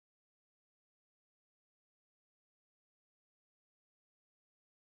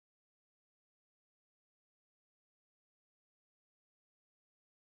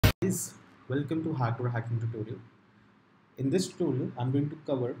Welcome to HackDoor hacking tutorial. In this tutorial, I'm going to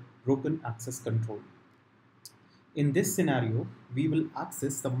cover broken access control. In this scenario, we will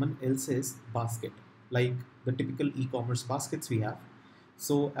access someone else's basket, like the typical e-commerce baskets we have.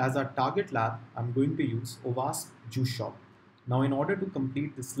 So as our target lab, I'm going to use OWASP Juice Shop. Now, in order to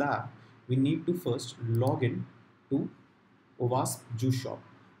complete this lab, we need to first log in to OWASP Juice Shop.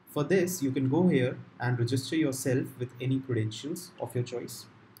 For this, you can go here and register yourself with any credentials of your choice.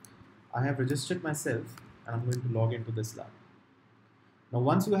 I have registered myself and I'm going to log into this lab. Now,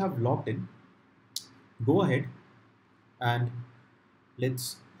 once you have logged in, go ahead and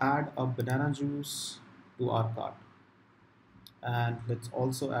let's add a banana juice to our cart. And let's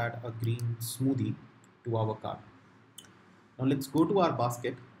also add a green smoothie to our cart. Now let's go to our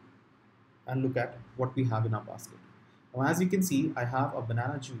basket and look at what we have in our basket. Now, as you can see, I have a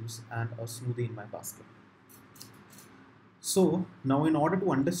banana juice and a smoothie in my basket. So now, in order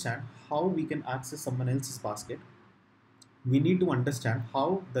to understand how we can access someone else's basket, we need to understand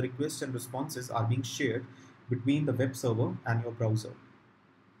how the requests and responses are being shared between the web server and your browser.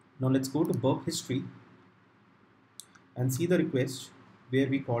 Now let's go to Burp history and see the request where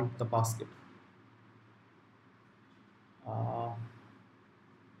we call the basket.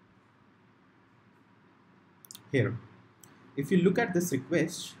 Here, if you look at this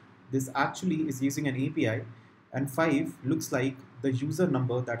request, this actually is using an API, and 5 looks like the user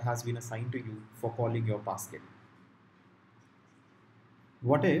number that has been assigned to you for calling your basket.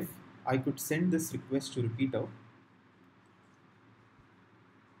 What if I could send this request to repeater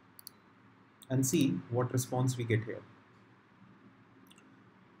and see what response we get here.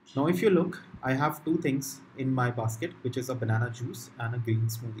 Now if you look, I have two things in my basket, which is a banana juice and a green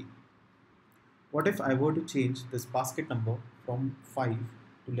smoothie. What if I were to change this basket number from 5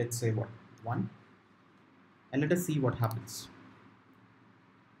 to, let's say, what, 1? And let us see what happens.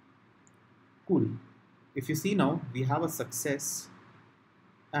 Cool. If you see now, we have a success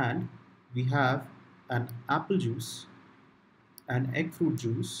and we have an apple juice and egg fruit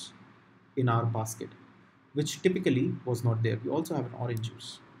juice in our basket, which typically was not there. We also have an orange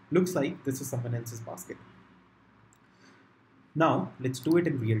juice. Looks like this is someone else's basket. Now let's do it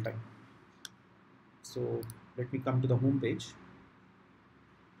in real time. So let me come to the home page.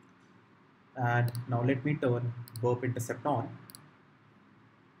 And now let me turn Burp intercept on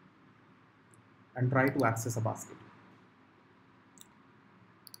and try to access a basket.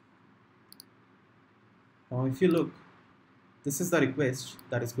 Now if you look, this is the request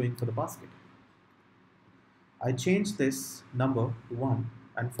that is going for the basket. I change this number to 1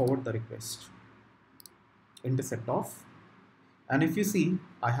 and forward the request. Intercept off. And if you see,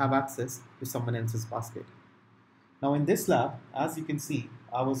 I have access to someone else's basket. Now in this lab, as you can see,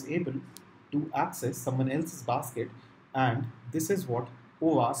 I was able to access someone else's basket, and this is what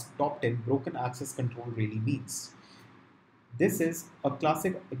OWASP top 10 broken access control really means. This is a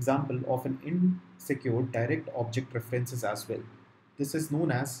classic example of an insecure direct object references as well. This is known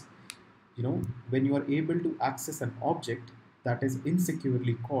as, when you are able to access an object that is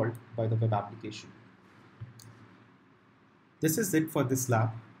insecurely called by the web application. This is it for this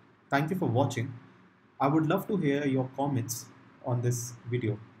lab. Thank you for watching. I would love to hear your comments on this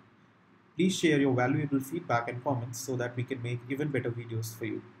video. Please share your valuable feedback and comments so that we can make even better videos for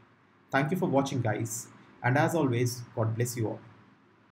you. Thank you for watching, guys. And as always, God bless you all.